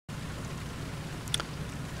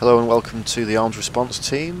Hello and welcome to the Arms Response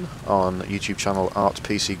team on YouTube channel Art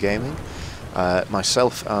PC Gaming.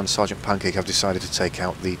 Myself and SgtPancake have decided to take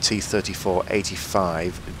out the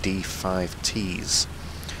T-34-85 D-5T's.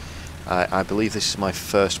 I believe this is my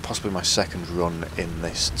first, possibly my second run in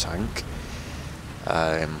this tank.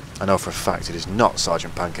 I know for a fact it is not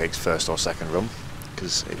SgtPancake's first or second run,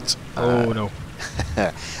 because it's... oh no.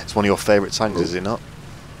 It's one of your favourite tanks, is it not?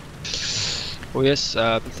 Oh yes,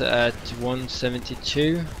 at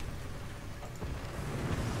 172.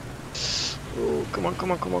 Oh, come on.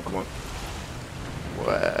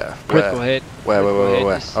 Where? Critical hit. Where? Oh,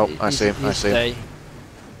 I He's see him.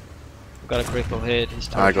 Got a critical hit.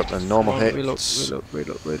 I got the normal hit. Reload.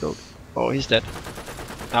 Oh, he's dead.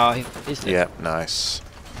 Oh, he's dead. Yeah, nice.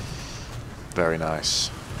 Very nice.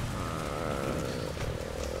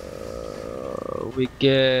 We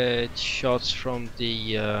get shots from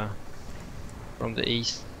the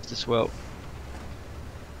east as well.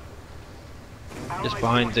 Just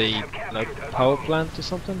behind the power plant or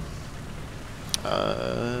something.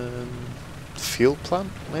 Fuel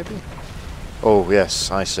plant, maybe? Oh yes,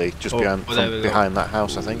 I see. Just behind that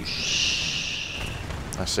house, I think.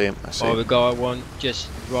 I see him. Oh, we got one just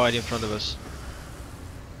right in front of us.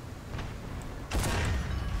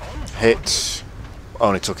 Hit.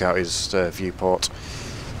 Only took out his viewport.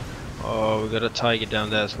 Oh, we got a tiger down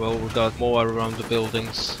there as well. We got more around the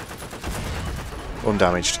buildings.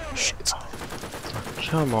 Undamaged. Shit.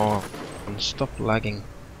 Come on, stop lagging.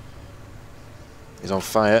 He's on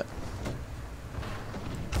fire.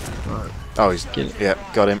 Right. Oh, he's... yeah,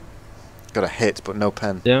 got him. Got a hit, but no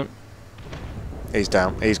pen. Yeah. He's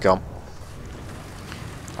down. He's gone.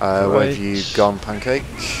 Where have you gone, Pancake?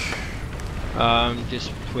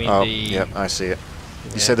 Just between the... the... yep, I see it.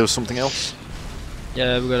 Yeah. You said there was something else?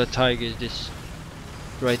 Yeah, we got a tiger just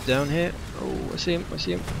right down here. Oh, I see him.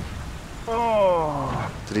 Oh!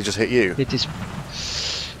 Did he just hit you? Hit his...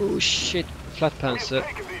 oh shit, flat panzer.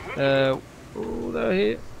 Oh, they're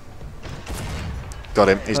here. Got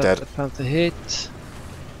him, he's dead. Flat panzer hit.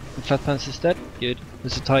 The flat panzer's dead. Good.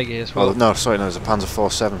 There's a tiger here as well. Oh, no, sorry, no, there's a Panzer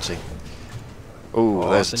 470. Ooh,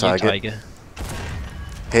 there's a tiger.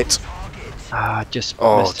 Hit. Ah, just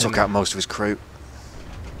took out most of his crew.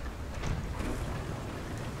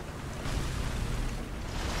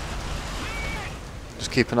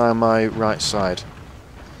 Just keep an eye on my right side.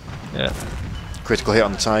 Yeah. Critical hit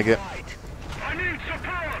on the tiger.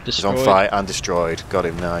 Destroyed. He's on fire and destroyed. Got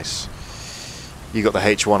him, nice. You got the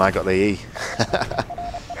H1, I got the E.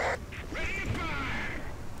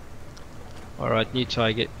 Alright, new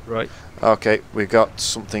target, right. Okay, we got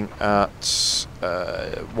something at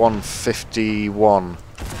 151.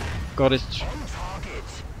 Got it.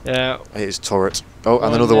 Yeah. It is turret. Oh,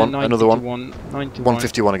 and another one, another one.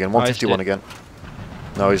 151 again, 151 again.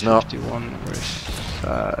 No, he's not.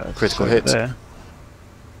 151. Critical hit. There.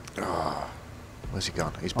 Oh, where's he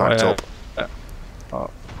gone? He's backed up. Oh,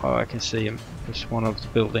 I can see him. It's one of the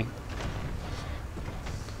building.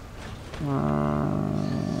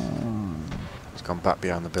 He's gone back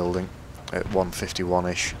behind the building at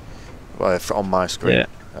 151-ish. Well, on my screen. Yeah.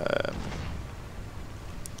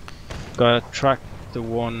 Gotta track the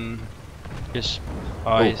one. Just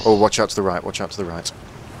eyes. Oh, watch out to the right. Watch out to the right.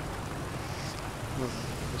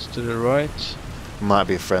 It's to the right. Might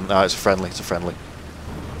be a friend. No, it's a friendly. It's a friendly.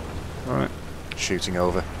 Alright. Shooting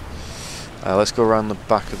over. Let's go around the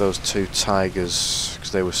back of those two tigers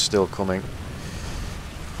because they were still coming.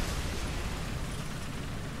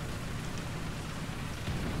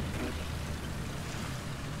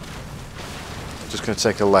 Just going to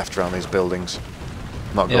take a left around these buildings.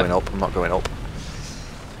 I'm not going up. I'm not going up.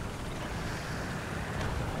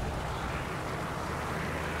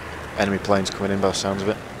 Enemy planes coming in by the sounds of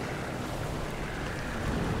it.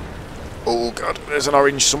 Oh god, there's an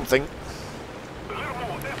orange something.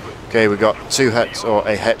 Okay, we got two hets, or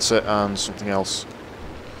a hetzer and something else.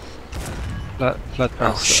 Flat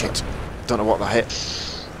oh shit! Don't know what that hit.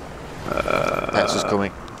 Hetzer's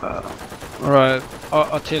coming. Alright,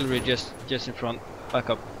 artillery just in front.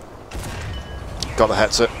 Back up. Got the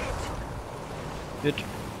hetzer. Good.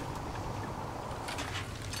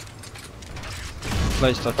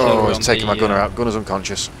 Placed artillery. Oh, he's taking my gunner out. Gunner's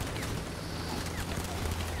unconscious.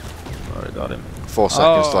 Alright, got him. 4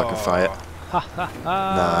 seconds till I can fire. Ha ha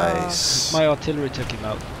ha! Nice. My artillery took him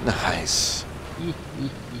out. Nice.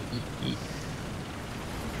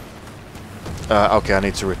 Okay, I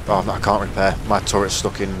need to. I can't repair. My turret's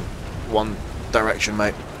stuck in one direction,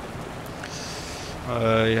 mate.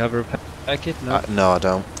 You have a repair kit? No. No, I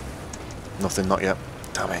don't. Nothing, not yet.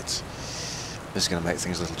 Damn it. This is going to make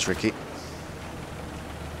things a little tricky.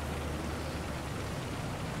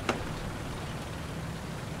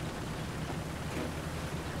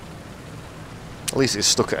 At least it's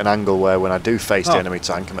stuck at an angle where when I do face the enemy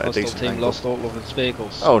tank, I'm at a Hostile decent team angle. lost all of its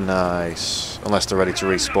vehicles. Oh, nice. Unless they're ready to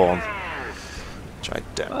respawn. Which I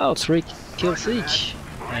doubt. Well, 3 kills each.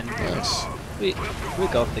 And Nice. we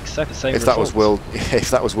got the exact same If that was result.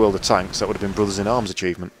 if that was World of Tanks, that would have been Brothers in Arms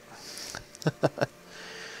achievement.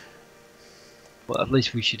 Well, at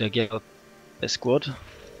least we should have get a squad.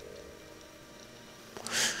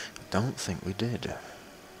 I don't think we did.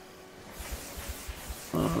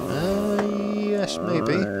 Yes,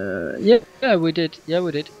 maybe. Yeah, we did. Yeah,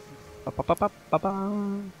 we did.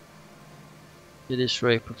 Ba-ba-ba-ba-ba-ba. It is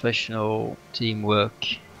very professional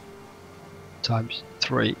teamwork.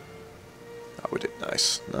 ×3. Oh, we did.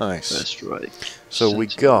 Nice. Nice. That's right. So we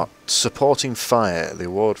got supporting fire, the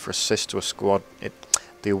award for assist to a squad.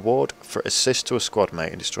 The award for assist to a squad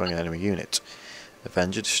mate in destroying an enemy unit.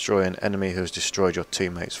 Avenger, destroy an enemy who has destroyed your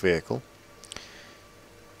teammate's vehicle.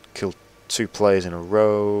 Kill 2 players in a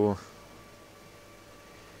row.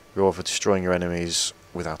 Reward for destroying your enemies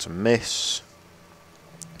without a miss.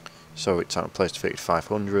 So each time players defeated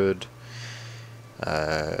 500.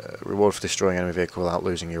 Reward for destroying enemy vehicle without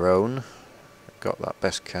losing your own. Got that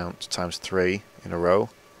best count ×3 in a row.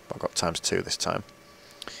 But I got ×2 this time.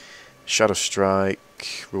 Shadow Strike.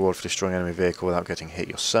 Reward for destroying enemy vehicle without getting hit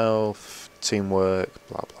yourself. Teamwork.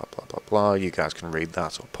 Blah blah blah blah blah. You guys can read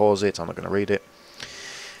that or pause it. I'm not going to read it.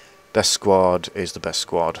 Best squad is the best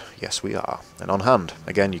squad. Yes, we are. And on hand.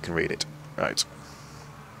 Again, you can read it. Right.